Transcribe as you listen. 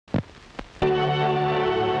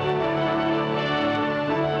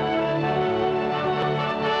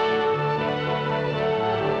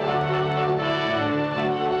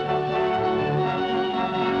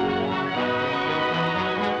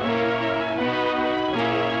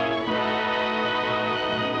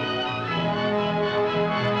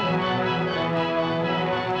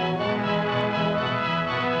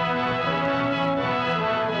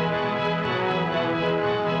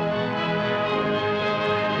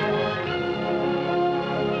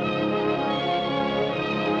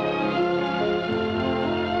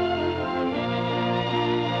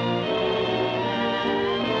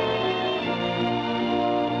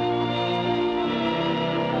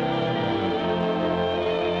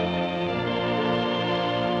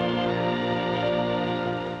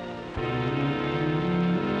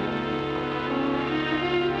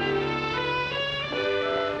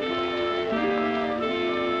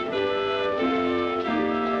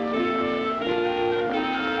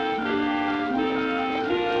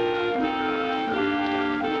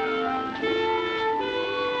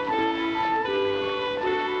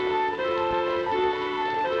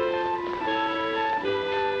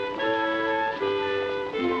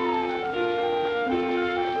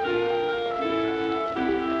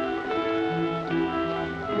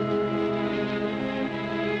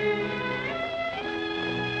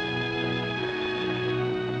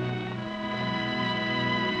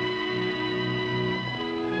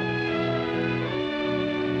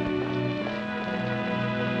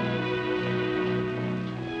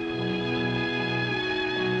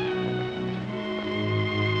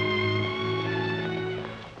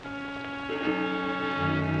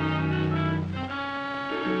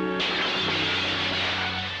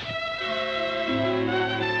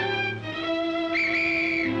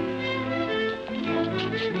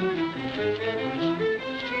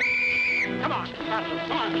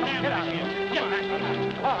Get out of here. Get back.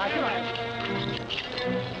 All right, get out.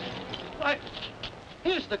 Why,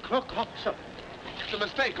 here's the crook, officer. It's a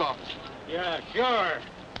mistake, officer. Yeah, sure.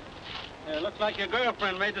 Looks like your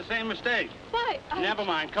girlfriend made the same mistake. Why? Never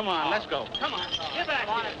mind. Come on, let's go. Come on. Get back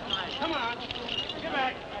here. Come on. Get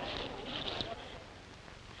back.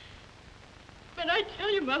 But I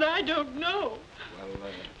tell you, Mother, I don't know. Well,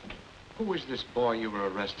 who was this boy you were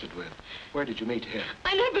arrested with? Where did you meet him?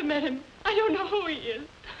 I never met him. I don't know who he is.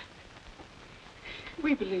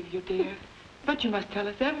 We believe you, dear. But you must tell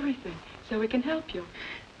us everything so we can help you.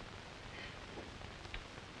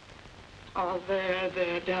 Oh,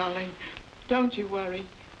 there, darling. Don't you worry.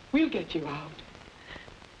 We'll get you out.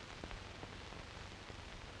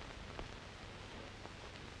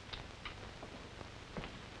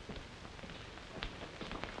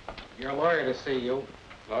 Your lawyer to see you.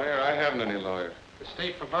 Lawyer? I haven't any lawyer. The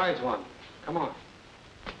state provides one. Come on.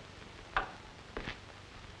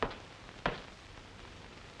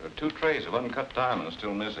 There are 2 trays of uncut diamonds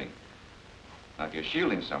still missing. Now, if you're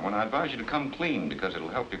shielding someone, I advise you to come clean because it'll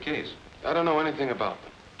help your case. I don't know anything about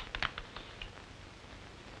them.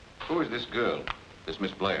 Who is this girl, this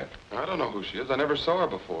Miss Blair? I don't know who she is. I never saw her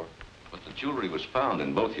before. But the jewelry was found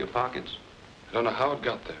in both your pockets. I don't know how it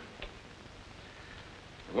got there.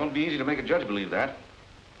 It won't be easy to make a judge believe that.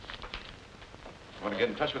 Want to get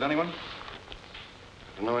in touch with anyone? I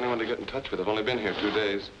don't know anyone to get in touch with. I've only been here 2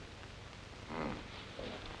 days.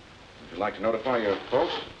 Would you like to notify your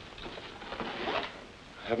folks?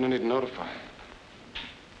 I haven't any to notify.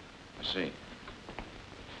 I see.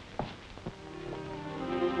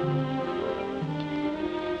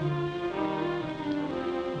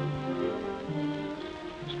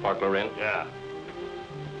 Sparkler in? Yeah.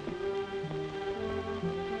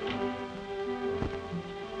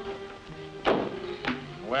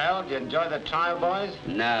 Well, did you enjoy the trial, boys?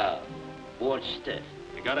 No. Bored stiff.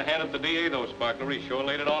 You got to hand it to the DA, though, Sparkler. He sure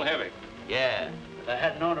laid it on heavy. Yeah. If I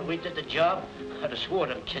had known that we did the job, I'd have swore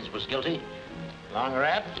them kids was guilty. Long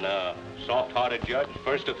rap? No. Soft-hearted judge.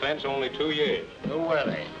 First offense, only 2 years. Who were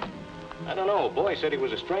they? I don't know. Boy said he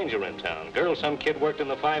was a stranger in town. Girl, some kid worked in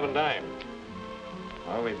the 5 and dime.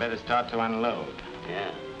 Well, we'd better start to unload.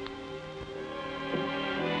 Yeah.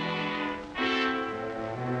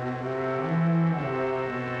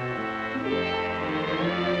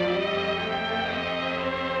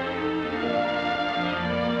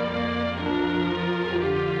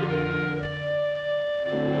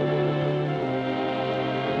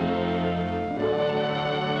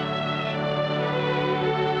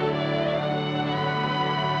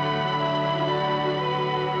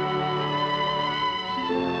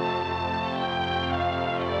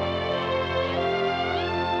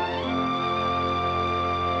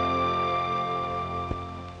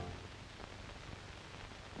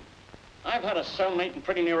 I've had a cellmate in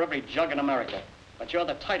pretty near every jug in America. But you're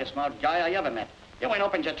the tightest-mouthed guy I ever met. You ain't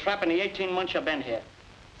opened your trap in the 18 months you've been here.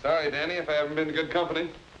 Sorry, Danny, if I haven't been good company.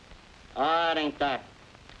 Ah, it ain't that.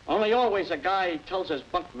 Only always a guy tells his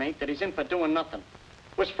bunkmate that he's in for doing nothing.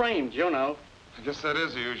 Was framed, you know. I guess that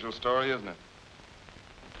is the usual story, isn't it?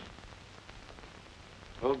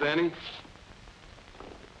 Well, Danny,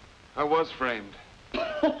 I was framed.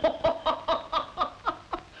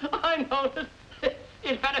 I noticed.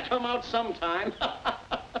 It had to come out sometime.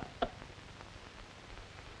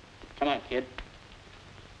 Come on, kid.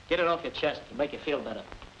 Get it off your chest. It'll make you feel better.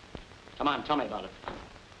 Come on, tell me about it.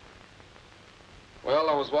 Well,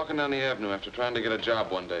 I was walking down the avenue after trying to get a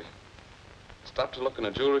job one day. Stopped to look in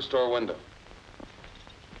a jewelry store window.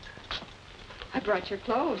 I brought your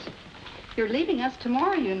clothes. You're leaving us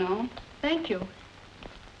tomorrow, you know. Thank you.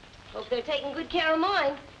 Hope they're taking good care of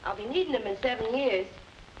mine. I'll be needing them in 7 years.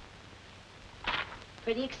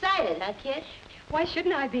 Pretty excited, huh, kid? Why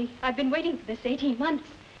shouldn't I be? I've been waiting for this 18 months.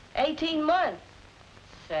 18 months?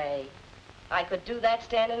 Say, I could do that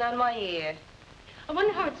standing on my ear. I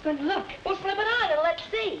wonder how it's going to look. Well, slip it on and let's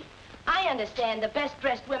see. I understand the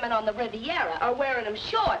best-dressed women on the Riviera are wearing them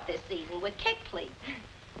short this season with kick pleats.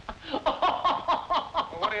 Well,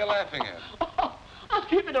 what are you laughing at? I'll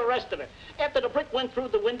keep it arrested. After the brick went through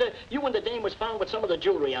the window, you and the dame was found with some of the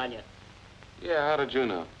jewelry on you. Yeah, how did you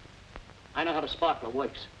know? I know how the sparkler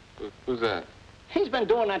works. Who's that? He's been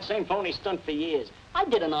doing that same phony stunt for years. I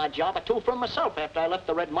did an odd job or two for him myself after I left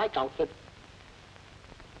the Red Mike outfit.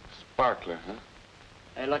 Sparkler, huh?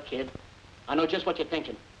 Hey, look, kid. I know just what you're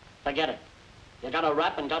thinking. Forget it. You got a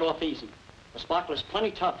rap and got off easy. The sparkler's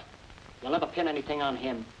plenty tough. You'll never pin anything on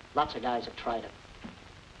him. Lots of guys have tried it.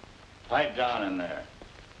 Pipe down in there.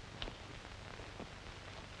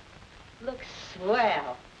 Looks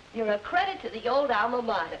swell. You're a credit to the old alma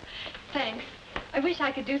mater. Thanks. I wish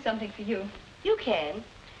I could do something for you. You can.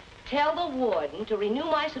 Tell the warden to renew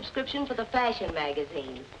my subscription for the fashion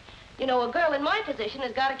magazines. You know, a girl in my position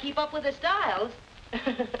has got to keep up with the styles.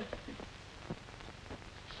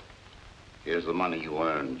 Here's the money you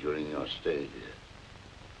earned during your stay here.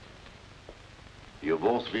 You've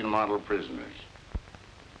both been model prisoners,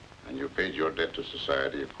 and you paid your debt to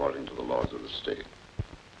society according to the laws of the state.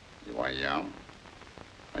 You are young,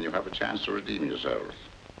 and you have a chance to redeem yourselves.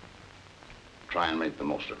 Try and make the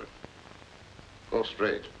most of it. Go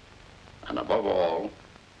straight, and above all,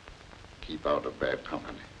 keep out of bad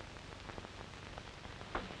company.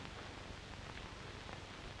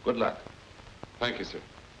 Good luck. Thank you, sir.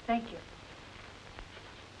 Thank you.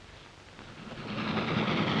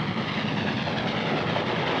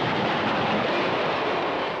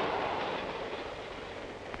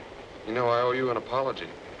 You know, I owe you an apology.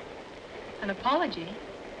 An apology?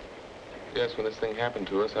 Yes, when this thing happened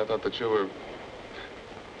to us, I thought that you were...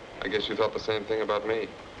 I guess you thought the same thing about me.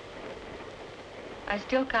 I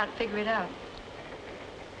still can't figure it out.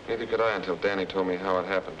 Neither could I until Danny told me how it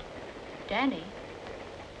happened. Danny?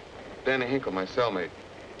 Danny Hinkle, my cellmate.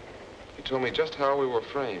 He told me just how we were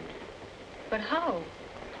framed. But how?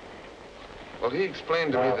 Well, he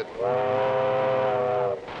explained to me that...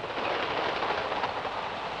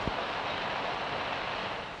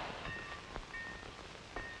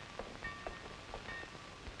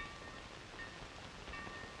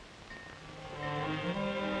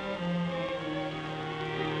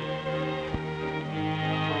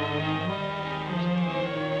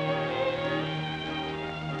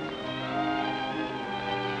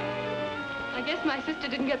 My sister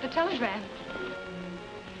didn't get the telegram.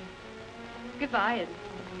 Goodbye and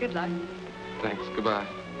good luck. Thanks. Goodbye.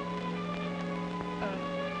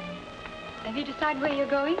 Have you decided where you're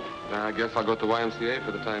going? I guess I'll go to the YMCA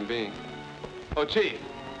for the time being. Oh, Chief.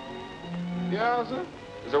 Yeah, sir?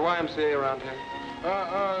 Is there YMCA around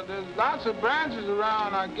here? There's lots of branches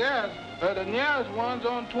around, I guess. The nearest one's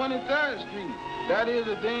on 23rd Street. That is,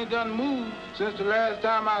 if they ain't done moved since the last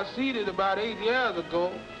time I seen it about 8 years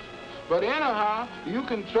ago. But anyhow, you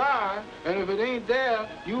can try, and if it ain't there,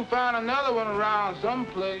 you'll find another one around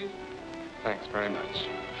someplace. Thanks very much.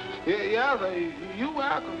 Yeah, sir, you're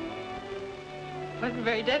welcome. Wasn't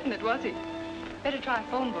very definite, was he? Better try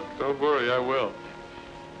a phone book. Don't worry, I will.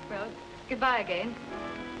 Well, goodbye again.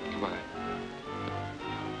 Goodbye.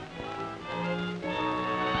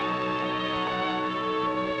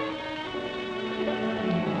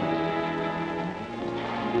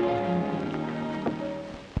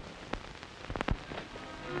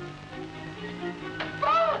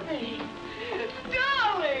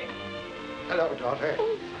 Hello, daughter.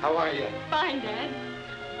 How are you? Fine, Dad.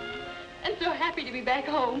 I'm so happy to be back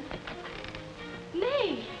home.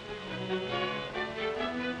 May.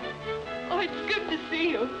 Oh, it's good to see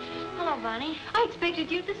you. Hello, Bonnie. I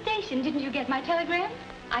expected you at the station. Didn't you get my telegram?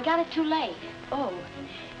 I got it too late. Oh.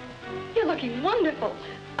 You're looking wonderful.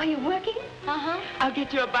 Are you working? Uh-huh. I'll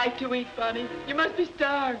get you a bite to eat, Bonnie. You must be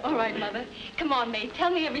starved. All right, Mother. Come on, May. Tell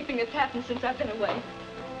me everything that's happened since I've been away.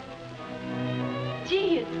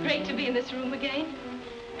 Gee, it's great to be in this room again.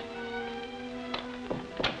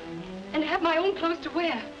 And have my own clothes to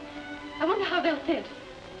wear. I wonder how they'll fit.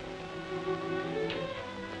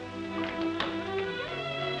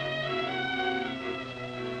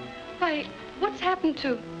 Why, what's happened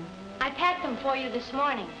to... I packed them for you this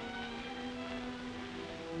morning.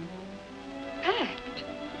 Packed?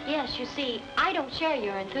 Yes, you see, I don't share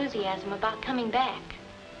your enthusiasm about coming back.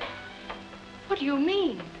 What do you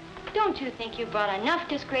mean? Don't you think you brought enough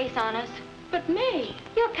disgrace on us? But May...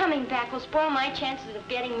 Your coming back will spoil my chances of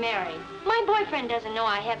getting married. My boyfriend doesn't know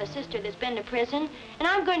I have a sister that's been to prison, and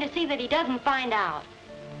I'm going to see that he doesn't find out.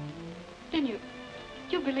 Then you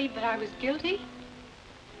believe that I was guilty?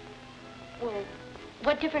 Well,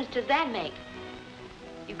 what difference does that make?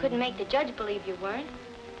 You couldn't make the judge believe you weren't.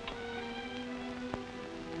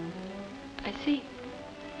 I see.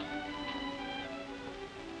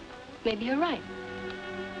 Maybe you're right.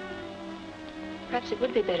 Perhaps it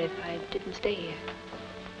would be better if I didn't stay here.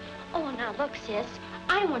 Oh, now look, sis.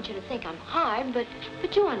 I don't want you to think I'm hard, but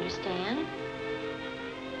you understand.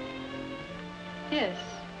 Yes,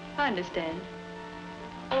 I understand.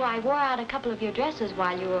 Oh, I wore out a couple of your dresses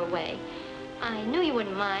while you were away. I knew you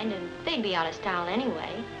wouldn't mind, and they'd be out of style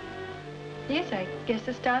anyway. Yes, I guess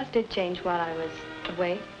the styles did change while I was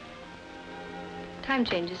away. Time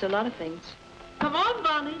changes a lot of things. Come on,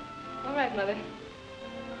 Bonnie. All right, Mother.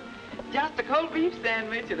 Just a cold beef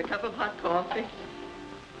sandwich and a cup of hot coffee.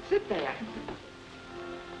 Sit there.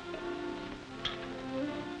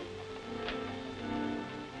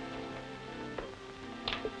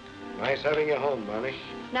 Nice having you home, Bonnie.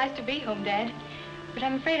 Nice to be home, Dad. But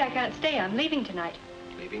I'm afraid I can't stay. I'm leaving tonight.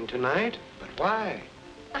 Leaving tonight? But why?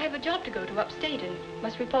 I have a job to go to upstate and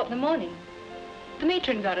must report in the morning. The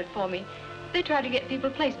matron got it for me. They try to get people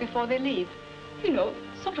placed before they leave. You know,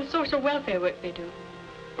 sort of social welfare work they do.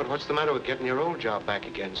 But what's the matter with getting your old job back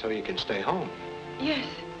again so you can stay home? Yes.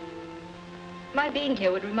 My being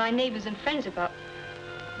here would remind neighbors and friends about...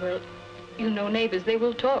 Well, you know neighbors, they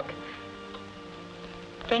will talk.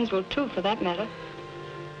 Friends will too, for that matter.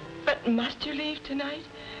 But must you leave tonight?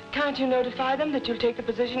 Can't you notify them that you'll take the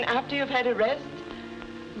position after you've had a rest?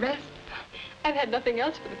 Rest? I've had nothing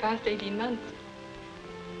else for the past 18 months.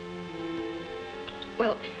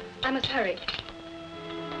 Well, I must hurry.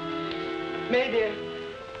 May, dear,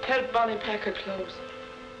 help Bonnie pack her clothes.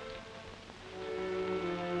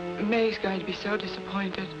 May's going to be so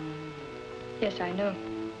disappointed. Yes, I know.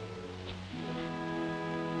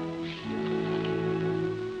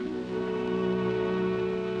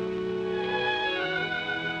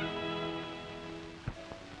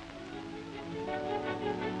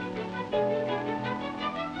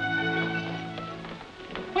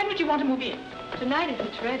 When would you want to move in? Tonight, if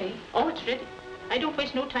it's ready. Oh, it's ready. I don't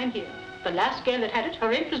waste no time here. The last girl that had it, her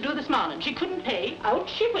rent was due this morning. She couldn't pay. Out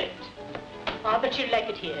she went. Oh, but she'll like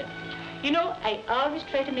it here. You know, I always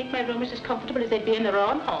try to make my roomers as comfortable as they'd be in their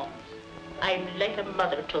own homes. I'm like a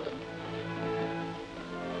mother to them.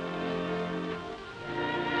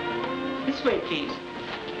 This way, please.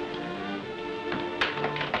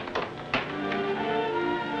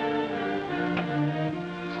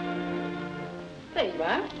 There you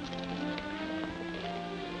are.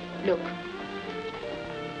 Look.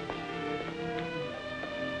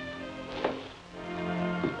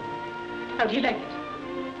 How do you like it?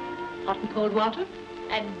 Hot and cold water?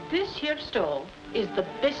 And this here stove is the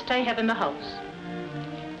best I have in the house.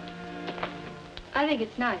 I think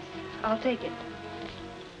it's nice. I'll take it.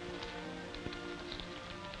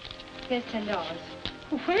 Here's $10.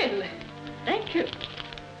 Well, thank you.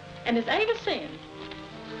 And as I was saying,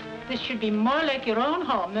 this should be more like your own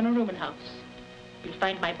home than a rooming house. You'll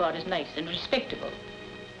find my board is nice and respectable.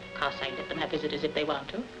 Of course, I let them have visitors if they want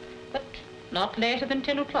to, but not later than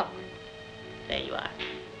 10 o'clock. There you are.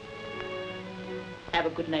 Have a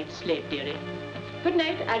good night's sleep, dearie. Good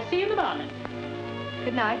night. I'll see you in the morning.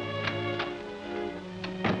 Good night.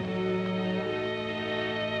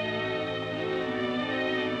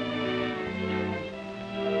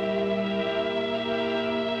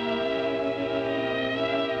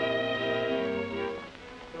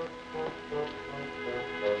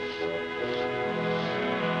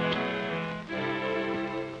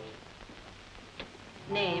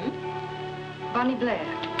 Name? Bonnie Blair.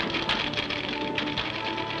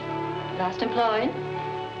 Last employed?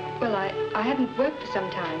 Well, I haven't worked for some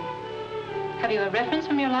time. Have you a reference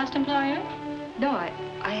from your last employer? No, I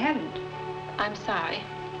haven't. I'm sorry.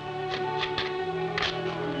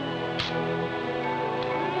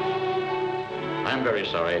 I'm very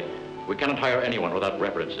sorry. We cannot hire anyone without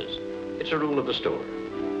references. It's a rule of the store.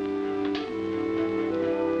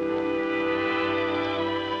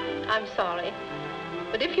 I'm sorry.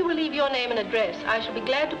 But if you will leave your name and address, I shall be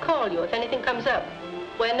glad to call you if anything comes up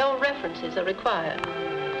where no references are required.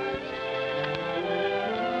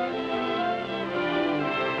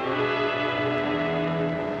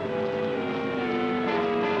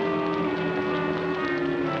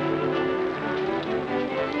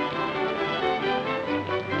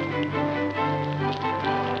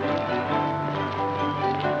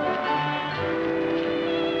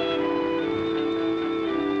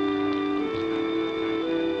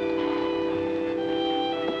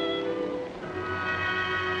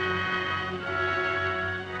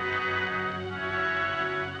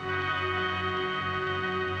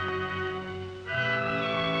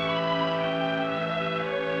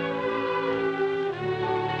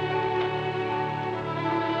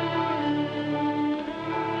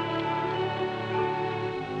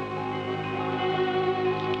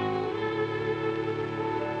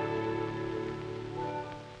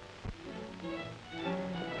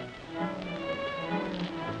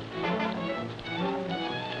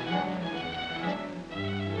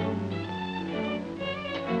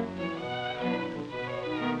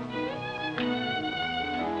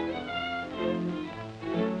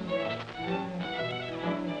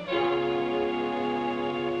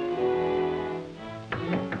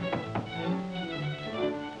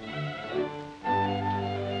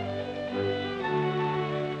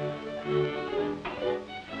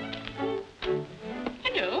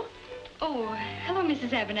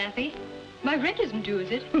 Abernathy. My rent isn't due,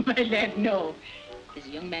 is it? My land, no. There's a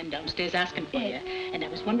young man downstairs asking for you, and I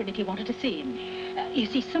was wondering if you wanted to see him. You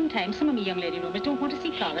see, sometimes some of me young lady roomers don't want to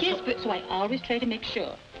see callers. Yes, but... So I always try to make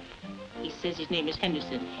sure. He says his name is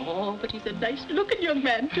Henderson. Oh, but he's a nice-looking young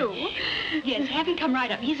man, too. Yes, have him come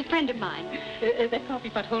right up. He's a friend of mine. That coffee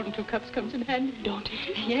pot holding 2 cups comes in handy, don't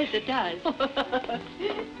it? Yes, it does.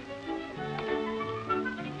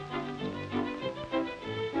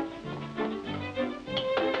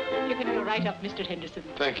 You can go right up, Mr. Henderson.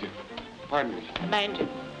 Thank you. Pardon me. Mander,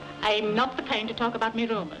 I'm not the kind to talk about me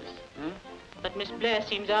roomers. Hmm? But Miss Blair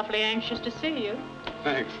seems awfully anxious to see you.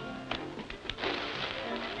 Thanks.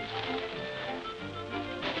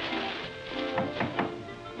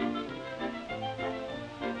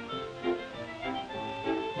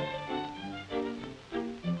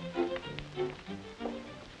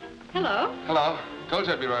 Hello. Hello. Told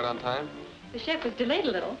you I'd be right on time. The chef was delayed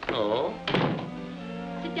a little. Oh?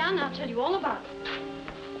 Sit down and I'll tell you all about it.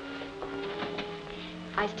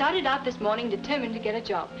 I started out this morning determined to get a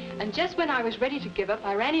job. And just when I was ready to give up,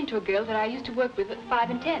 I ran into a girl that I used to work with at 5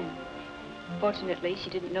 and 10. Fortunately, she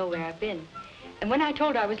didn't know where I've been. And when I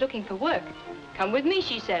told her I was looking for work, come with me,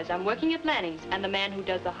 she says. I'm working at Lanning's, and the man who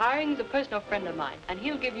does the hiring is a personal friend of mine, and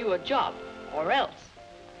he'll give you a job, or else.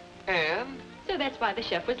 And? So that's why the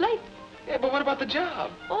chef was late. Yeah, but what about the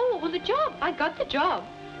job? Oh, well, the job. I got the job.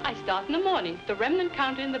 I start in the morning, the remnant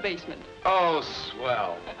counter in the basement. Oh,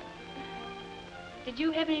 swell. Did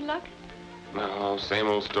you have any luck? No, same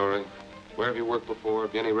old story. Where have you worked before?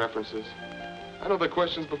 Have you any references? I know the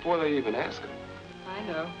questions before they even ask them. I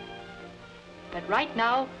know. But right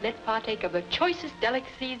now, let's partake of the choicest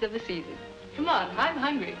delicacies of the season. Come on, I'm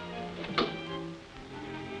hungry.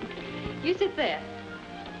 You sit there.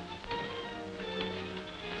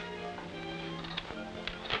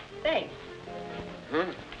 Thanks.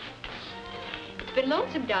 It's been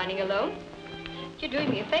lonesome dining alone. You're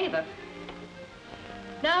doing me a favor.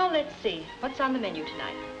 Now, let's see. What's on the menu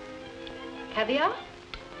tonight? Caviar?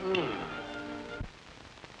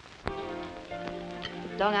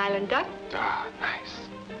 Long Island duck? Ah, nice.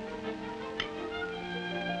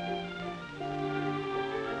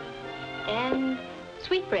 And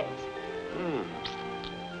sweetbreads.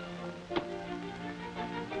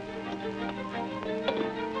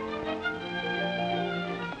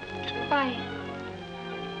 Why?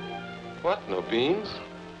 What, no beans?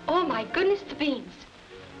 Oh, my goodness, the beans.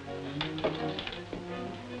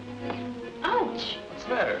 Ouch! What's the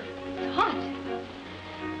matter? It's hot.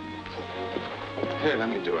 Here, let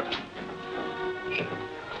me do it.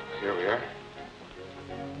 Here we are.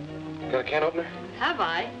 Got a can opener? Have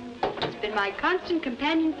I? It's been my constant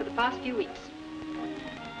companion for the past few weeks.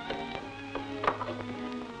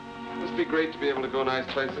 Must be great to be able to go nice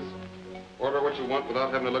places. Order what you want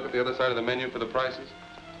without having to look at the other side of the menu for the prices.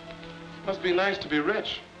 Must be nice to be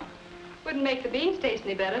rich. Wouldn't make the beans taste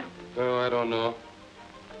any better. Oh, I don't know.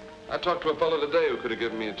 I talked to a fellow today who could have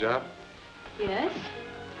given me a job. Yes?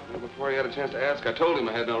 Well, before he had a chance to ask, I told him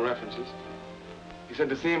I had no references. He said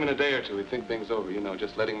to see him in a day or two, he'd think things over, you know,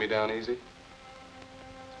 just letting me down easy.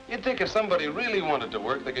 You'd think if somebody really wanted to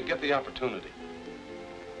work, they could get the opportunity.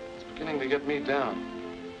 It's beginning to get me down.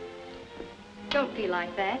 Don't feel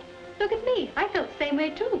like that. Look at me. I felt the same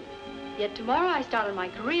way, too. Yet tomorrow I start on my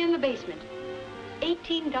career in the basement.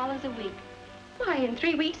 $18 a week. Why, in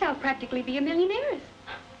 3 weeks, I'll practically be a millionaire.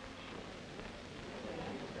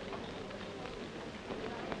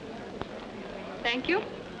 Thank you.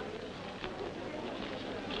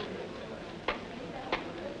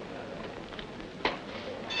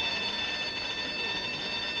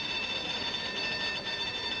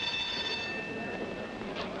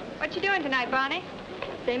 What you doing tonight, Bonnie?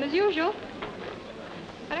 Same as usual.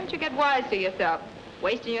 Why don't you get wise to yourself?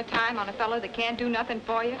 Wasting your time on a fellow that can't do nothing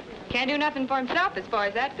for you. Can't do nothing for himself as far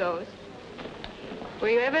as that goes. Were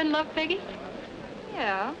you ever in love, Piggy?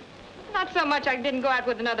 Yeah. Not so much I didn't go out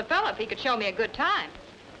with another fellow if he could show me a good time.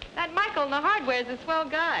 That Michael in the hardware's a swell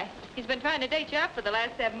guy. He's been trying to date you up for the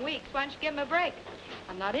last 7 weeks. Why don't you give him a break?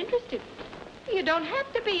 I'm not interested. You don't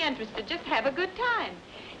have to be interested. Just have a good time.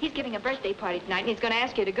 He's giving a birthday party tonight, and he's going to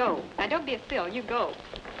ask you to go. Now, don't be a still. You go.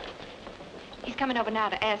 He's coming over now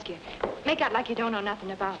to ask you. Make out like you don't know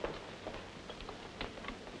nothing about it.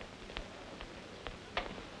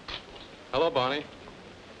 Hello, Bonnie.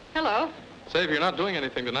 Hello. Say, if you're not doing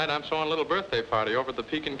anything tonight, I'm throwing a little birthday party over at the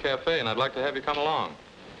Pekin Cafe, and I'd like to have you come along.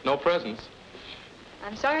 No presents.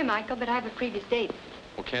 I'm sorry, Michael, but I have a previous date.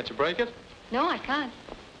 Well, can't you break it? No, I can't.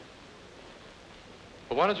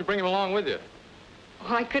 Well, why don't you bring him along with you?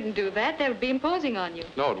 Oh, I couldn't do that. That would be imposing on you.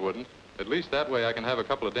 No, it wouldn't. At least that way I can have a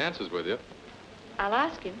couple of dances with you. I'll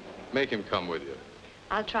ask him. Make him come with you.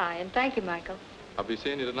 I'll try, and thank you, Michael. I'll be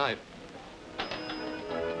seeing you tonight.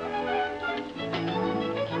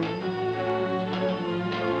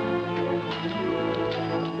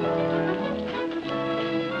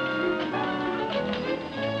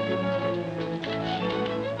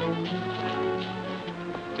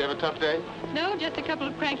 have a tough day? No, just a couple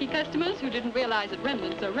of cranky customers who didn't realize that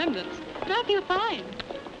remnants are remnants. But I feel fine.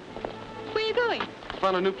 Where are you going?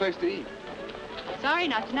 Found a new place to eat. Sorry,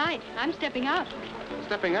 not tonight. I'm stepping out.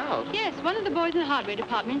 Stepping out? Yes, one of the boys in the hardware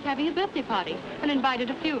department is having a birthday party and invited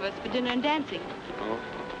a few of us for dinner and dancing. Oh.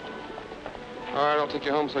 All right, I'll take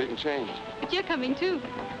you home so you can change. But you're coming, too.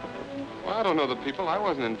 Well, I don't know the people. I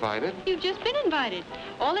wasn't invited. You've just been invited.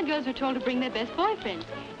 All the girls were told to bring their best boyfriends.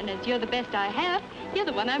 And as you're the best I have, you're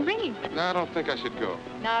the one I'm bringing. No, I don't think I should go.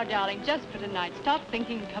 Now, darling, just for tonight, stop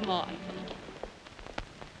thinking, come on.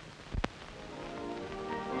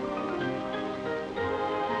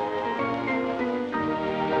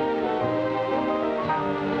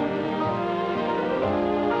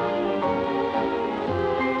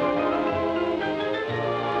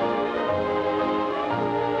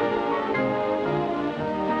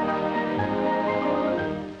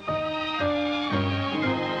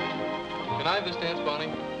 This dance,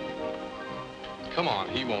 Bonnie? Come on,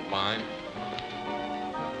 he won't mind.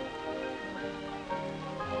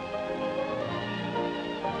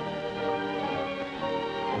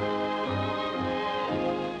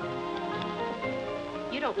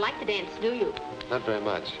 You don't like to dance, do you? Not very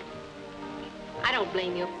much. I don't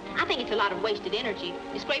blame you. I think it's a lot of wasted energy.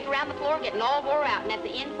 You scrape around the floor, getting all wore out, and at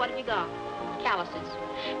the end, what have you got? Calluses.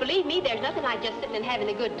 Believe me, there's nothing like just sitting and having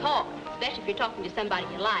a good talk, especially if you're talking to somebody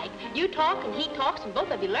you like. You talk and he talks, and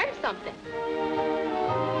both of you learn something.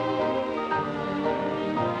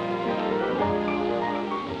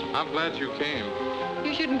 I'm glad you came.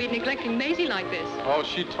 You shouldn't be neglecting Maisie like this. Oh,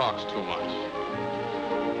 she talks too much.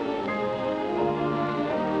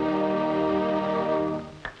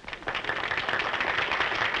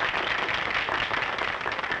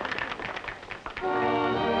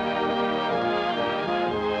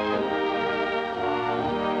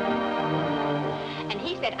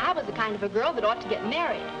 Of a girl that ought to get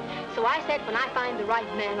married. So I said, when I find the right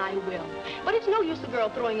man, I will. But it's no use a girl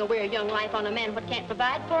throwing away her young life on a man what can't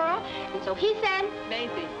provide for her. And so he said...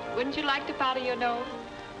 Maisie, wouldn't you like to powder your nose?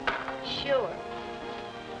 Sure.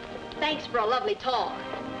 Thanks for a lovely talk.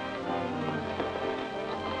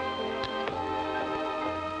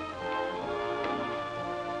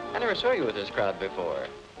 I never saw you with this crowd before.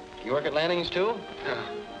 You work at Lanning's, too? Yeah.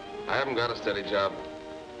 I haven't got a steady job.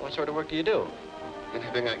 What sort of work do you do?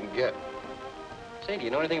 Anything I can get. Say, do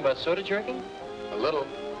you know anything about soda jerking? A little.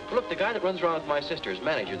 Well, look, the guy that runs around with my sister is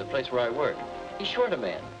manager of the place where I work. He's short a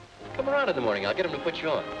man. Come around in the morning. I'll get him to put you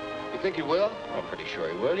on. You think he will? I'm pretty sure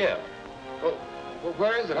he will, yeah. Well,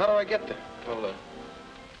 where is it? How do I get there? Well,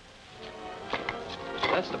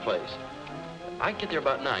 that's the place. I get there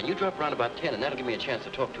about 9. You drop around about 10, and that'll give me a chance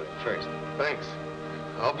to talk to him first. Thanks.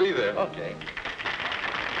 I'll be there. Okay.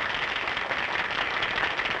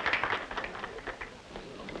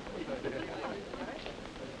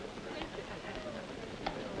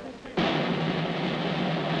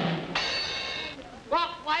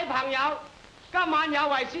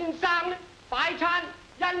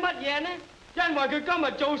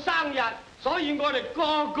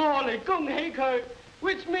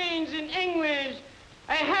 Which means in English,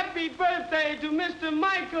 a happy birthday to Mr.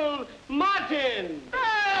 Michael Martin.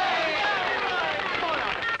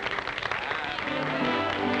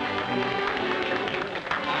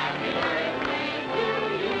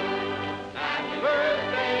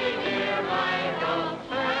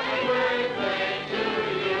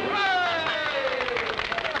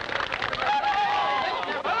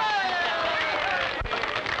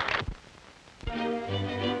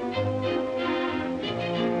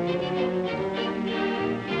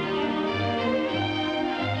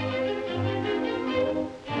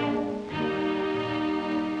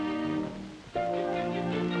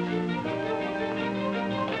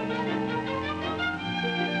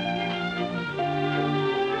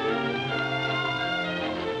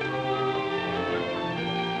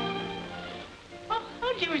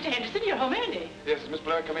 Yes, has Miss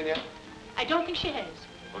Blair come in yet? I don't think she has.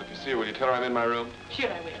 Well, if you see her, will you tell her I'm in my room?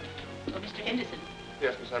 Sure I will. Oh, Mr. Henderson,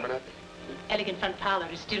 Yes, Miss Abernathy? elegant front parlor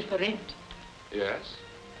is still for rent. Yes?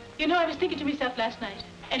 You know, I was thinking to myself last night,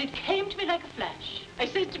 and it came to me like a flash. I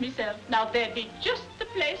said to myself, now there'd be just the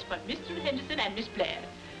place for Mr. Henderson and Miss Blair.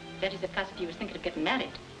 That is, if Cassidy was thinking of getting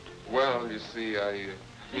married. Well, you see,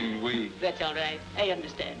 we... That's all right. I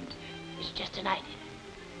understand. It's just an idea.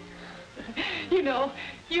 You know,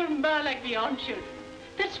 you're more like me own children.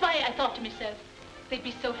 That's why I thought to myself, they'd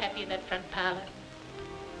be so happy in that front parlor.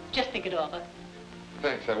 Just think it over.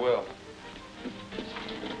 Thanks, I will.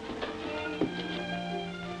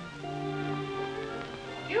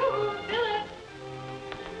 You, Phillip.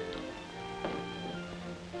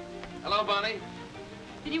 Hello, Bonnie.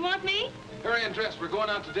 Did you want me? Hurry and dress. We're going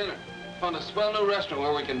out to dinner. Found a swell new restaurant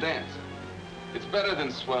where we can dance. It's better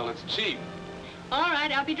than swell. It's cheap. All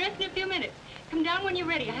right, I'll be dressed in a few minutes. Come down when you're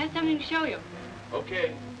ready. I have something to show you.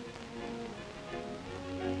 Okay.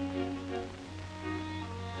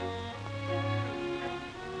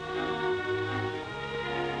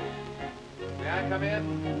 May I come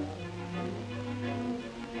in?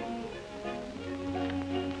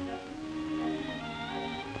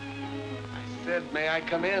 I said, may I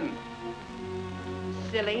come in?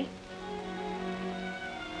 Silly.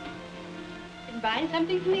 Been buying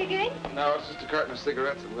something for me again? No, it's just a carton of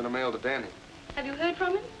cigarettes I'm going to mail to Danny. Have you heard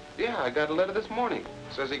from him? Yeah, I got a letter this morning.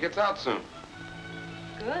 Says he gets out soon.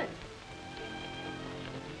 Good.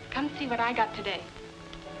 Come see what I got today.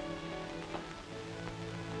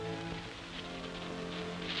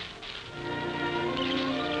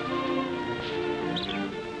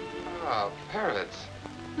 Ah, parrots.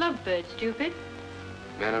 Lovebirds, stupid.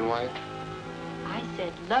 Man and wife? I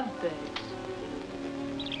said lovebirds.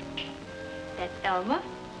 That's Elmer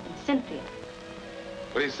and Cynthia.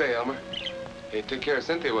 What do you say, Elmer? Hey, take care of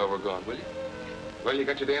Cynthia while we're gone, will you? Well, you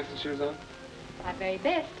got your dancing shoes on? My very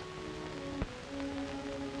best.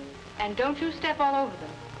 And don't you step all over them.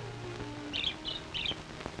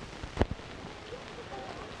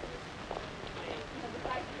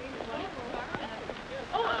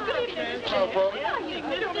 Hello, folks.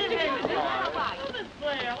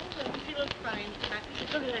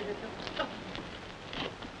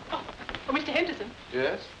 Oh, Mr. Henderson,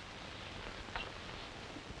 Yes?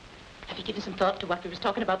 have you given some thought to what we was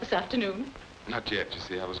talking about this afternoon? Not yet, you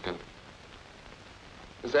see. I was gonna...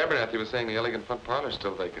 Miss Abernathy was saying the elegant front parlor's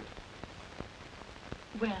still vacant.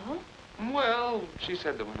 Well? Well, she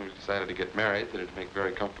said that when we decided to get married, that it'd make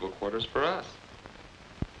very comfortable quarters for us.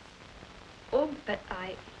 Oh, but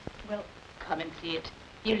well... Come and see it.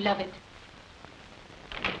 You'll love it.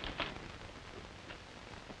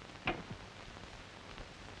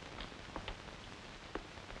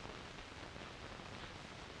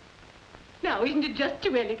 Now, isn't it just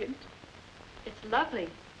too elegant? It's lovely.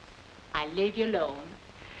 I'll leave you alone.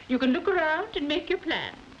 You can look around and make your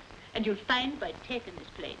plans. And you'll find by taking this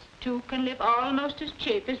place, two can live almost as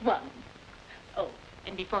cheap as one. Oh,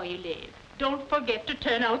 and before you leave, don't forget to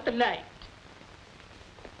turn out the light.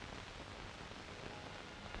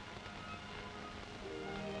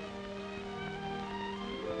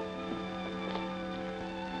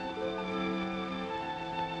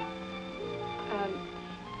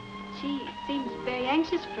 She seems very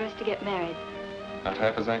anxious for us to get married. Not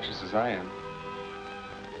half as anxious as I am.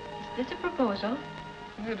 Is this a proposal?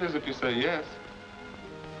 It is if you say yes.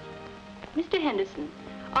 Mr. Henderson,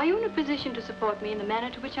 are you in a position to support me in the manner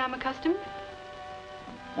to which I'm accustomed?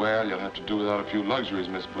 Well, you'll have to do without a few luxuries,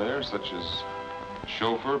 Miss Blair, such as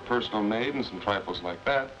chauffeur, personal maid, and some trifles like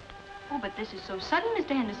that. Oh, but this is so sudden,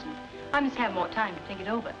 Mr. Henderson. I must have more time to think it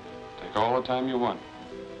over. Take all the time you want.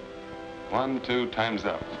 1, 2, time's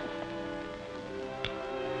up.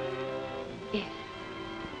 Yes.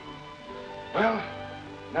 Well,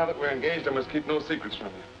 now that we're engaged, I must keep no secrets from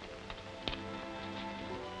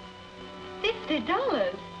you.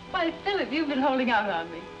 $50? Why, Philip, you've been holding out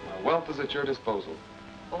on me. My wealth is at your disposal.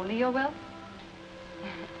 Only your wealth?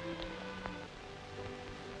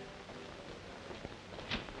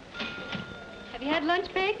 Have you had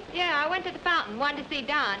lunch, Peg? Yeah, I went to the fountain, wanted to see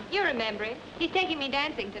Don. You remember him. He's taking me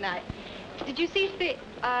dancing tonight. Did you see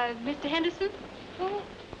Mr. Henderson? Who?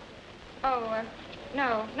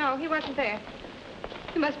 No, he wasn't there.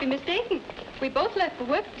 You must be mistaken. We both left for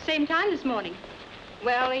work at the same time this morning.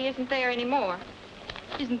 Well, he isn't there anymore.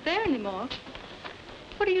 Isn't there anymore?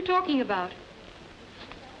 What are you talking about?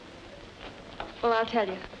 Well, I'll tell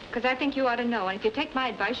you, because I think you ought to know, and if you take my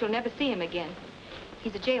advice, you'll never see him again.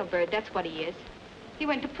 He's a jailbird, that's what he is. He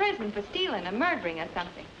went to prison for stealing or murdering or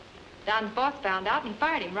something. Don's boss found out and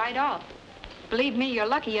fired him right off. Believe me, you're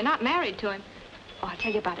lucky you're not married to him. Oh, I'll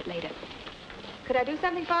tell you about it later. Could I do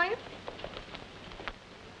something for you?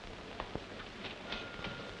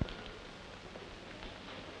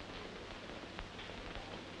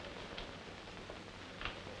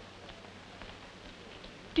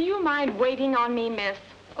 Do you mind waiting on me, miss?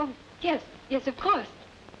 Oh, yes, of course.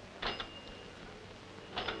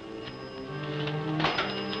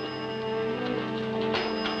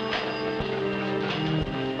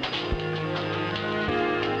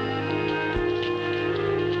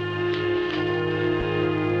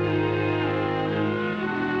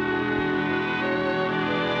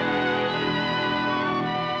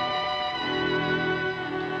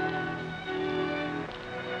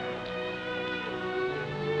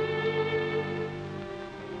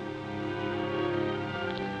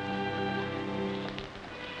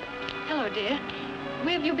 dear.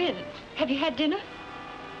 Where have you been? Have you had dinner?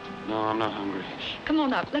 No, I'm not hungry. Come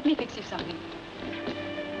on up. Let me fix you something.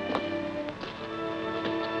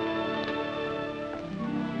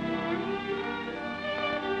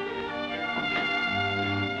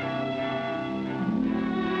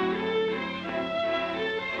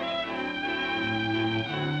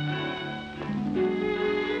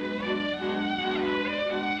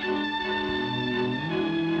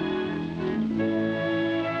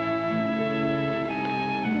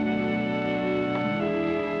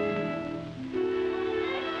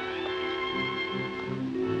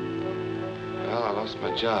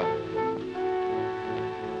 My job.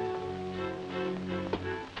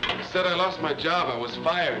 I said I lost my job. I was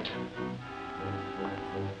fired.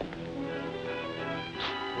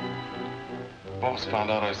 Boss found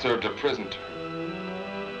out I served a prison term.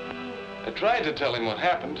 I tried to tell him what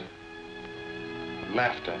happened. He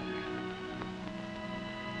laughed at me.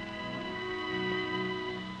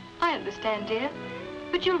 I understand, dear.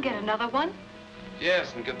 But you'll get another one.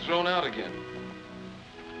 Yes, and get thrown out again.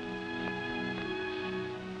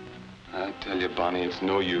 I tell you, Bonnie, it's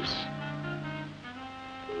no use.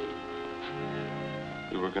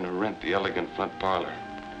 We were going to rent the elegant front parlor.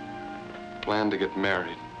 Planned to get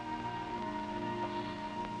married.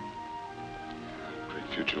 Great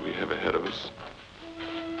future we have ahead of us.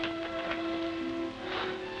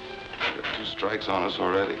 Got 2 strikes on us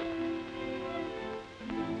already.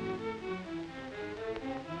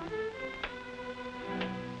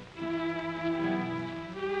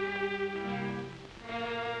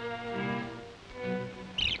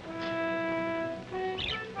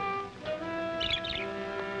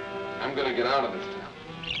 I'm gonna get out of this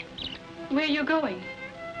town. Where are you going?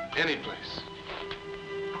 Any place.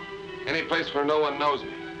 Any place where no one knows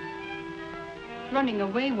me. Running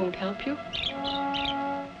away won't help you.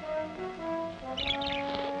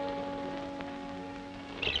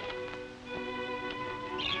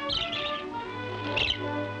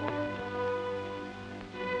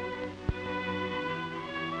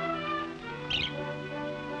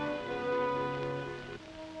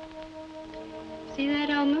 See that,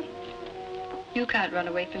 Elmer? You can't run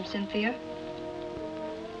away from Cynthia.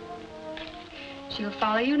 She'll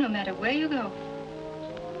follow you no matter where you go.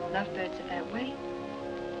 Lovebirds are that way.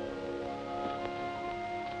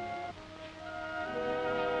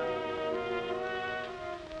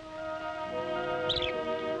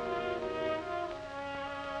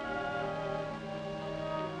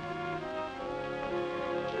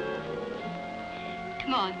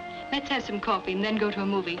 Come on, let's have some coffee and then go to a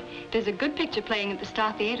movie. There's a good picture playing at the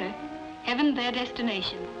Star Theater. Heaven, Their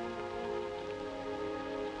Destination.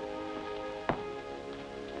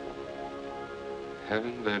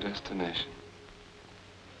 Heaven, Their Destination.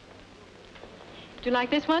 Do you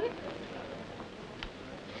like this one?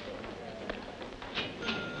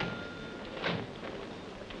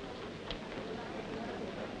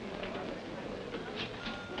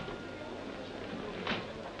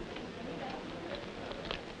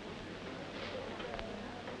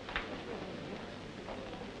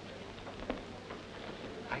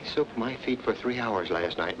 I soaked my feet for 3 hours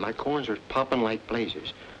last night. My corns are popping like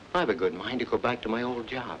blazes. I have a good mind to go back to my old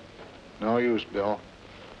job. No use, Bill.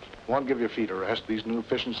 Won't give your feet a rest. These new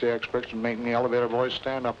efficiency experts are making the elevator boys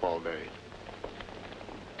stand up all day.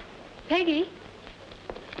 Peggy?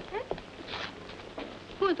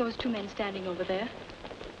 Who are those 2 men standing over there?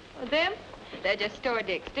 Them? They're just store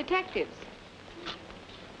dicks. Detectives.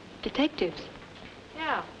 Detectives?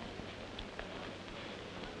 Yeah.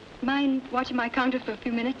 Mind watching my counter for a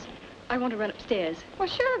few minutes? I want to run upstairs. Well,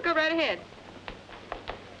 sure. Go right ahead.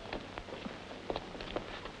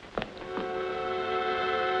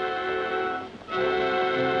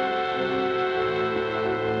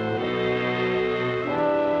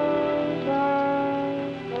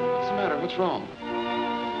 What's the matter? What's wrong?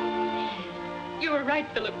 You were right,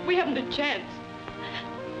 Philip. We haven't a chance.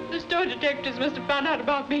 The store detectives must have found out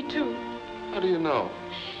about me, too. How do you know?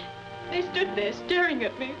 They stood there staring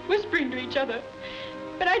at me, whispering to each other.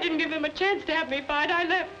 But I didn't give them a chance to have me fired. I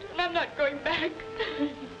left, and I'm not going back.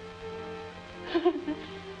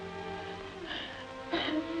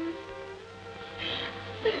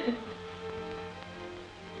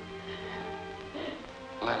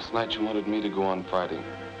 Last night you wanted me to go on fighting.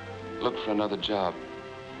 Look for another job.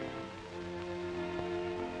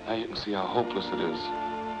 Now you can see how hopeless it is.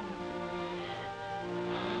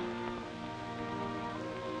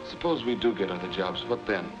 Suppose we do get other jobs, what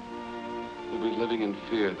then? We'll be living in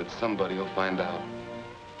fear that somebody will find out.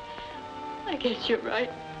 I guess you're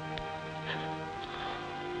right.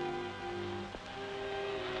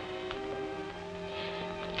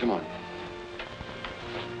 Come on.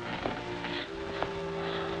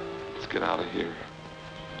 get out of here.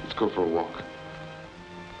 Let's go for a walk.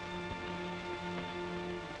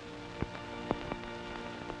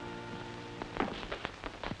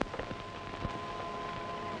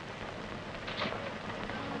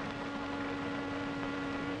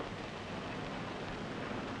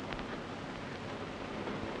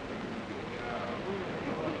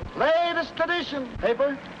 Latest tradition.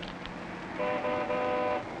 Paper.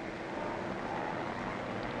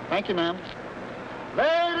 Thank you, ma'am.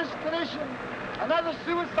 Latest tradition. Another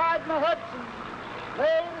suicide in the Hudson.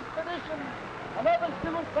 Latest tradition. Another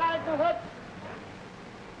suicide in the Hudson.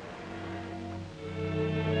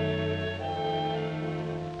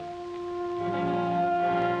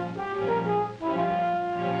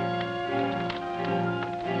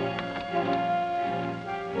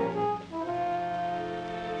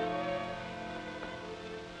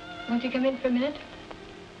 Won't you come in for a minute?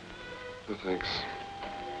 No, thanks.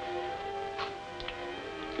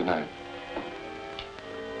 Good night.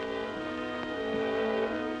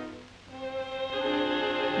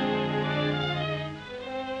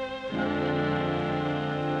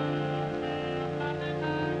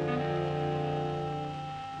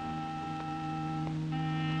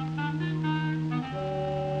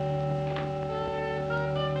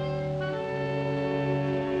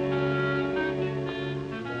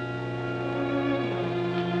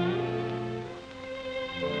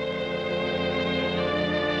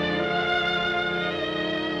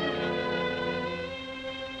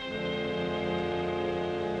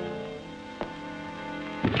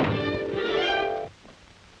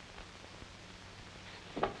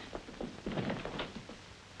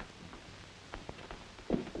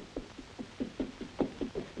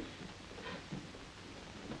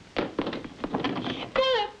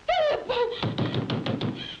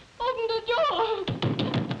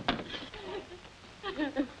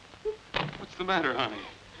 What's the matter, honey?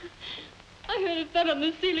 I heard a thud on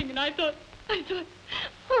the ceiling and I thought,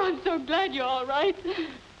 oh, I'm so glad you're all right.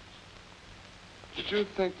 Did you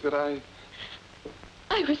think that I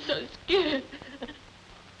was so scared.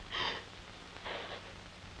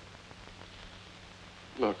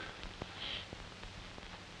 Look.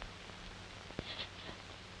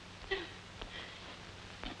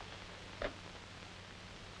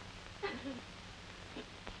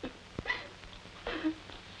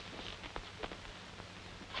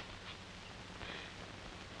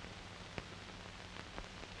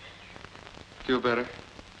 Feel better?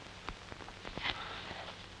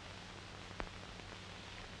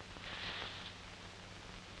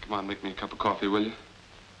 Come on, make me a cup of coffee, will you?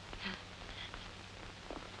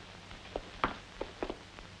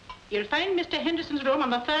 You'll find Mr. Henderson's room on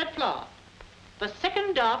the 3rd floor. The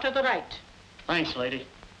 2nd door to the right. Thanks, lady.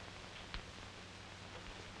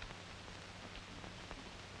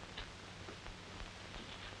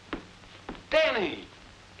 Danny!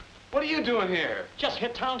 What are you doing here? Just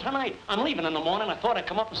hit town tonight. I'm leaving in the morning. I thought I'd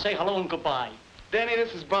come up and say hello and goodbye. Danny,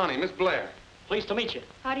 this is Bonnie, Miss Blair. Pleased to meet you.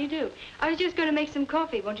 How do you do? I was just going to make some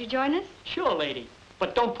coffee. Won't you join us? Sure, lady.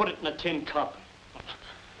 But don't put it in a tin cup.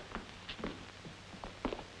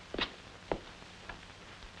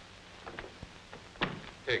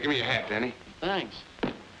 Hey, give me your hat, Danny. Thanks.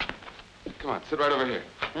 Come on, sit right over here.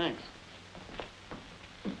 Thanks.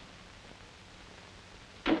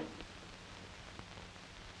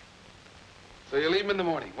 So you leave him in the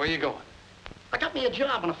morning. Where you going? I got me a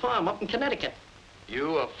job on a farm up in Connecticut.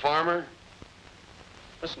 You, a farmer?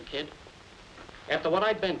 Listen, kid. After what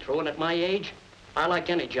I've been through and at my age, I like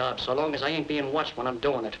any job so long as I ain't being watched when I'm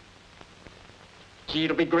doing it. Gee,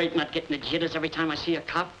 it'll be great not getting the jitters every time I see a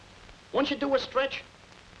cop. Once you do a stretch,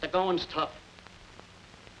 the going's tough.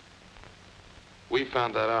 We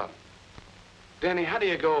found that out. Danny, how do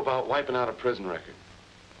you go about wiping out a prison record?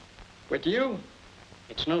 With you,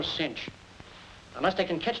 it's no cinch. Unless they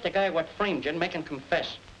can catch the guy what framed you and make him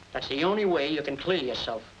confess. That's the only way you can clear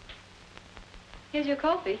yourself. Here's your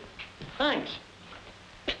coffee. Thanks.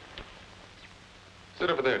 Sit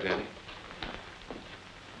over there, Danny.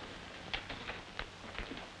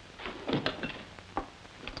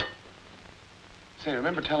 Say,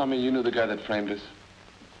 remember telling me you knew the guy that framed us?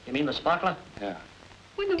 You mean the sparkler? Yeah.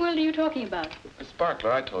 What in the world are you talking about? The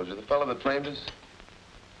sparkler, I told you. The fellow that framed us.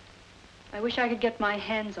 I wish I could get my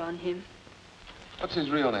hands on him. What's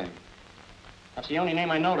his real name? That's the only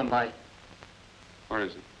name I know him by. Where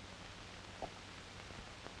is he?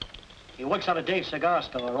 He works out of Dave's cigar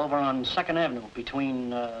store over on 2nd Avenue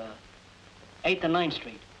between 8th and 9th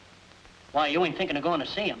Street. Why, you ain't thinking of going to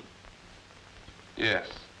see him? Yes.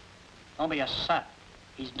 Don't be a sap.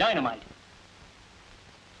 He's dynamite.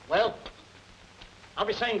 Well, I'll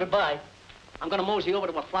be saying goodbye. I'm gonna mosey over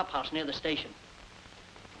to a flop house near the station.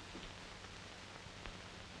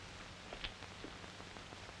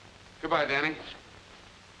 Goodbye, Danny.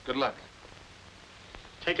 Good luck.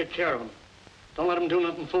 Take good care of him. Don't let him do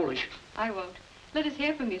nothing foolish. I won't. Let us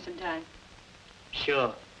hear from you sometime.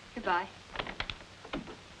 Sure. Goodbye.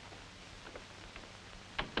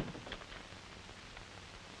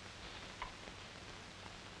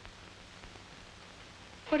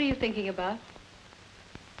 What are you thinking about?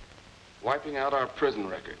 Wiping out our prison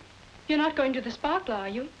record. You're not going to the Sparkler, are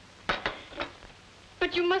you?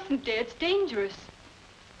 But you mustn't, dear. It's dangerous.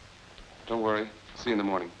 Don't worry. See you in the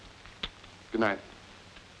morning. Good night.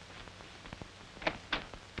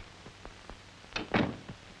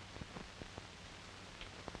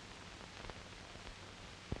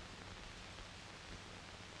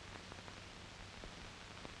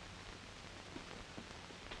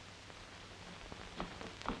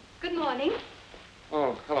 Good morning.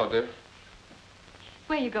 Oh, hello, dear.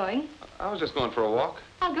 Where are you going? I was just going for a walk.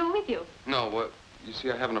 I'll go with you. No, you see,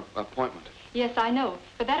 I have an appointment. Yes, I know.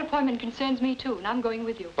 But that appointment concerns me, too, and I'm going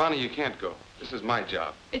with you. Bonnie, you can't go. This is my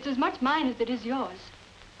job. It's as much mine as it is yours.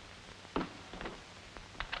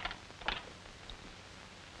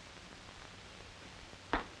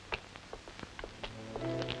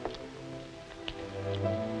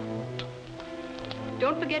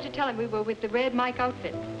 Don't forget to tell him we were with the Red Mike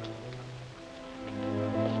outfit.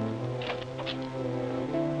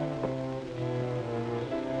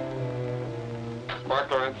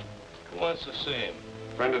 Sparkler in? Who wants to see him?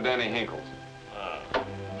 Friend of Danny Hinkle's. Ah.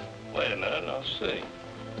 Wait a minute, I'll see.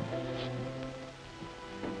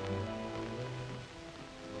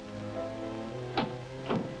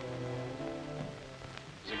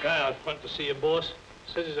 There's a guy out front to see your boss.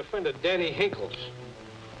 Says he's a friend of Danny Hinkle's.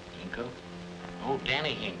 Hinkle? Oh,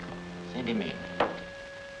 Danny Hinkle. Send him in.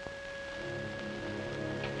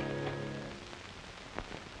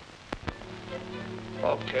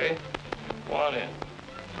 Okay. Go on in.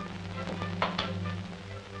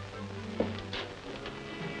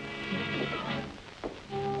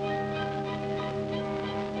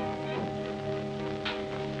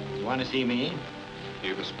 You want to see me?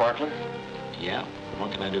 You the Sparkler? Yeah.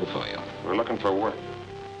 What can I do for you? We're looking for work.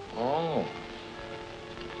 Oh.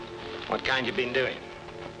 What kind you been doing?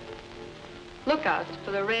 Look out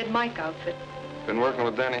for the Red Mike outfit. Been working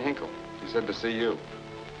with Danny Hinkle. He said to see you.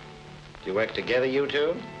 Do you work together, you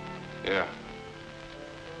two? Yeah.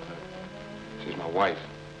 She's my wife.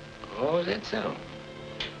 Oh, is that so?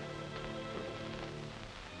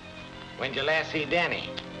 When'd you last see Danny?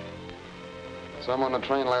 Saw him on the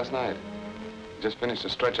train last night. Just finished a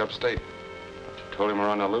stretch upstate. Told him we're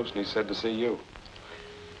on the loose, and he said to see you.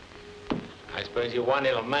 I suppose you want a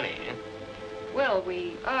little money, eh? Well,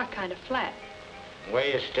 we are kind of flat. Where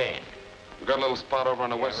you staying? We've got a little spot over on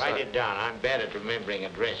the west side. Write it down. I'm bad at remembering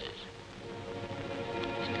addresses.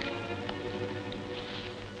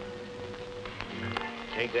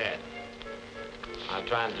 Take that. I'll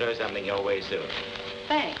try and throw something your way soon.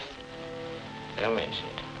 Thanks. Don't mention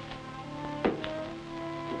it.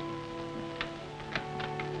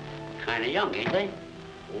 Kind of young, ain't they?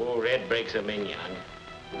 Oh, Red breaks them in young.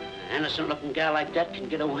 An innocent-looking gal like that can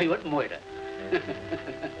get away with murder.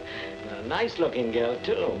 A nice-looking girl,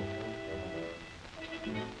 too.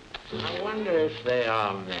 I wonder if they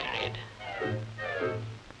are married.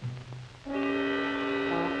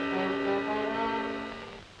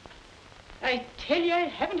 I tell you, I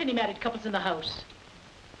haven't any married couples in the house.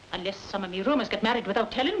 Unless some of me roomers get married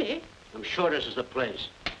without telling me. I'm sure this is the place.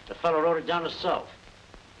 The fellow wrote it down himself.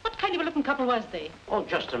 What kind of a looking couple was they? Oh,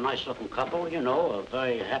 just a nice-looking couple, you know, a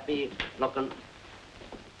very happy-looking...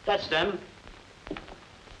 That's them.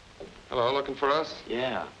 Hello, looking for us?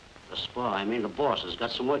 Yeah, the spa. I mean, the boss has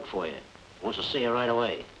got some work for you. Wants to see you right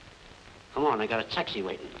away. Come on, I got a taxi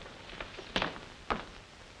waiting.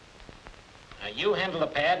 Now, you handle the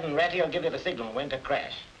pad, and Ratty will give you the signal when to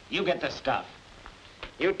crash. You get the stuff.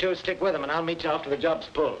 You two stick with him, and I'll meet you after the job's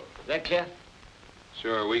pulled. Is that clear?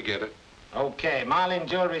 Sure, we get it. Okay, Marlin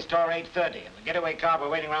Jewelry Store, 8:30. And the getaway car, we're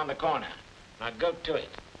waiting around the corner. Now, go to it.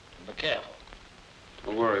 And be careful.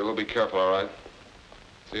 Don't worry, we'll be careful, all right?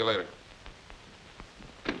 See you later.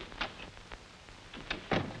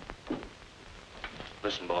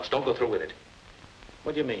 Listen, boss, don't go through with it.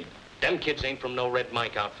 What do you mean? Them kids ain't from no Red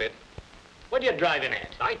Mike outfit. What are you driving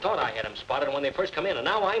at? I thought I had them spotted when they first come in, and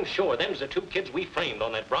now I'm sure them's the two kids we framed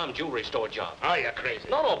on that Brom jewelry store job. Oh, you're crazy.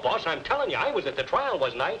 No, boss, I'm telling you, I was at the trial,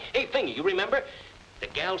 wasn't I? Hey, Fingy, you remember? The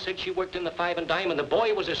gal said she worked in the Five and Dime, and the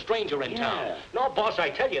boy was a stranger in town. No, boss, I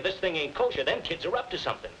tell you, this thing ain't kosher. Them kids are up to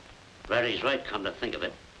something. Ratty's right, come to think of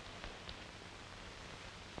it.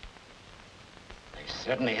 They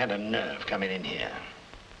certainly had a nerve coming in here.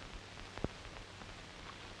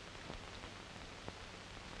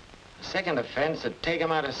 second offense would take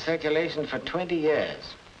him out of circulation for 20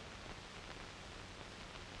 years.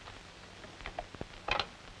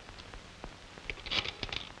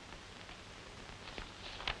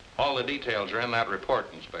 All the details are in that report,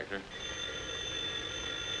 Inspector.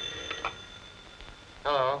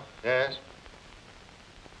 Hello. Yes?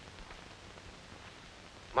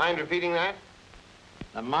 Mind repeating that?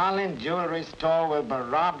 The Marlin Jewelry Store will be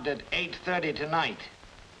robbed at 8:30 tonight.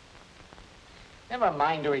 Never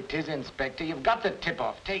mind who it is, Inspector. You've got the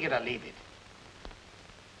tip-off. Take it or leave it.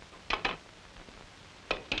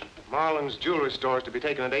 Marlin's Jewelry Store is to be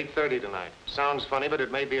taken at 8:30 tonight. Sounds funny, but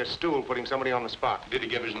it may be a stool putting somebody on the spot. Did he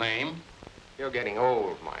give his name? You're getting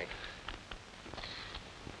old, Mike.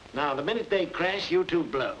 Now, the minute they crash, you two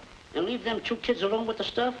blow. And leave them two kids alone with the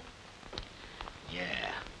stuff?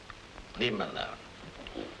 Yeah. Leave them alone.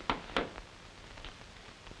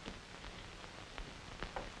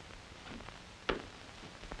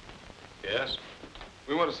 Yes?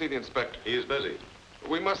 We want to see the inspector. He is busy.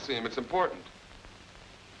 We must see him. It's important.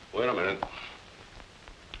 Wait a minute.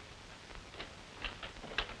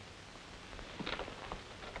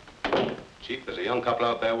 Chief, there's a young couple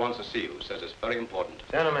out there wants to see you. Says it's very important.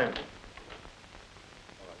 Gentlemen.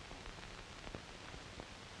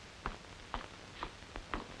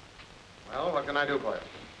 Well, what can I do for you?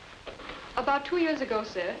 About 2 years ago,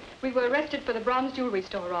 sir, we were arrested for the Brahms Jewelry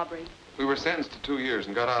Store robbery. We were sentenced to 2 years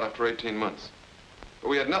and got out after 18 months. But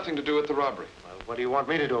we had nothing to do with the robbery. Well, what do you want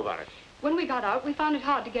me to do about it? When we got out, we found it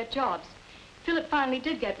hard to get jobs. Philip finally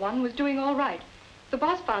did get one and was doing all right. The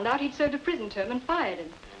boss found out he'd served a prison term and fired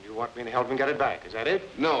him. And you want me to help him get it back, is that it?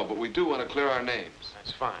 No, but we do want to clear our names.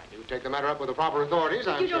 That's fine. You take the matter up with the proper authorities,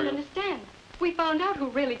 But I'm you sure don't understand. We found out who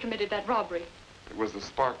really committed that robbery. It was the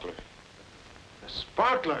sparkler. The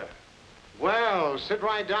sparkler? Well, sit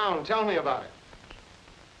right down. Tell me about it.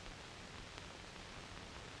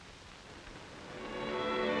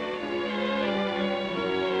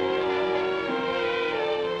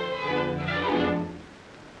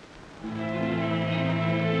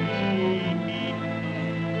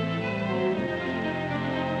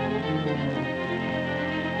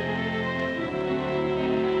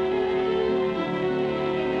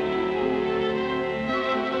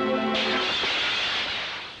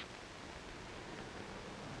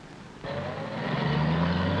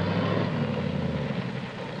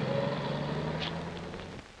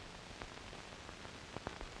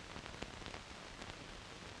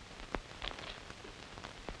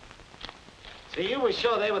 So you were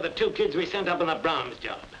sure they were the two kids we sent up on the Brahms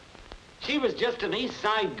job? She was just an East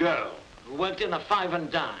Side girl who worked in a five and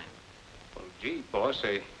dime. Well, gee, boss,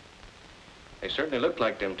 they certainly looked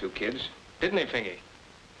like them two kids. Didn't they, Fingy?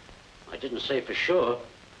 I didn't say for sure.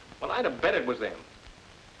 Well, I'd have bet it was them.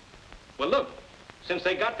 Well, look, since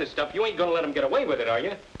they got this stuff, you ain't gonna let them get away with it, are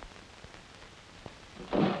you?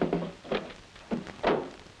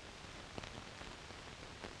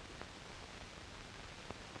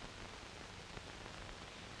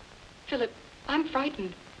 Philip, I'm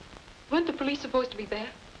frightened. Weren't the police supposed to be there?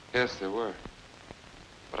 Yes, they were.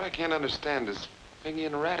 What I can't understand is Fingy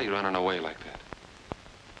and Ratty running away like that.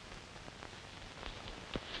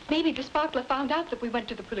 Maybe the sparkler found out that we went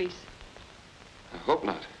to the police. I hope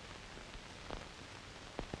not.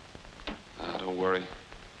 Don't worry.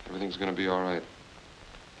 Everything's gonna be all right.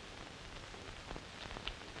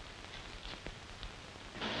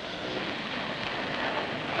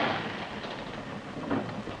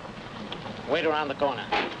 Wait around the corner.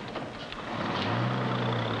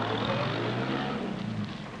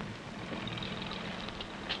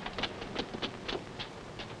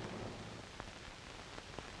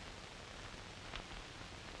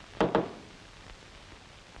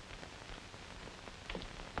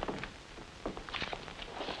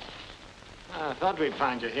 I thought we'd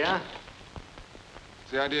find you here.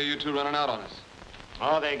 What's the idea of you two running out on us?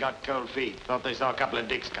 Oh, they got cold feet. Thought they saw a couple of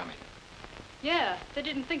dicks coming. Yeah, they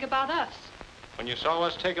didn't think about us. When you saw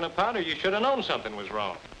us taking a powder, you should have known something was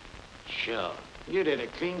wrong. Sure. You did a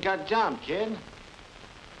clean-cut job, kid.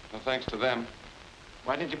 No thanks to them.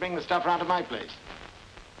 Why didn't you bring the stuff round to my place?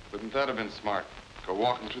 Wouldn't that have been smart? Go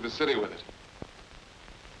walking through the city with it.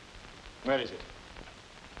 Where is it?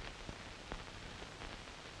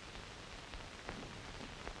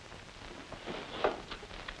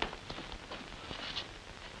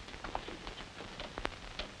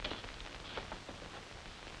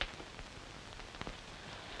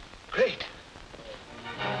 Great.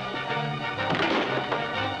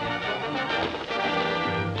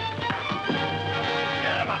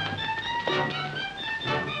 Get him up.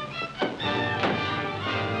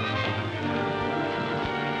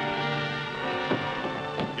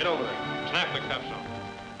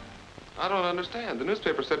 don't understand. The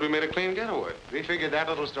newspaper said we made a clean getaway. We figured that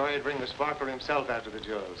little story would bring the sparkler himself after the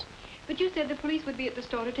jewels. But you said the police would be at the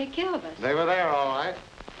store to take care of us. They were there, all right.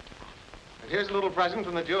 And here's a little present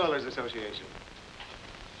from the Jewelers Association.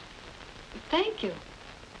 Thank you.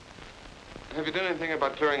 Have you done anything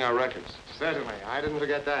about clearing our records? Certainly. I didn't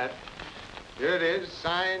forget that. Here it is,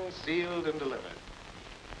 signed, sealed, and delivered.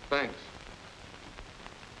 Thanks.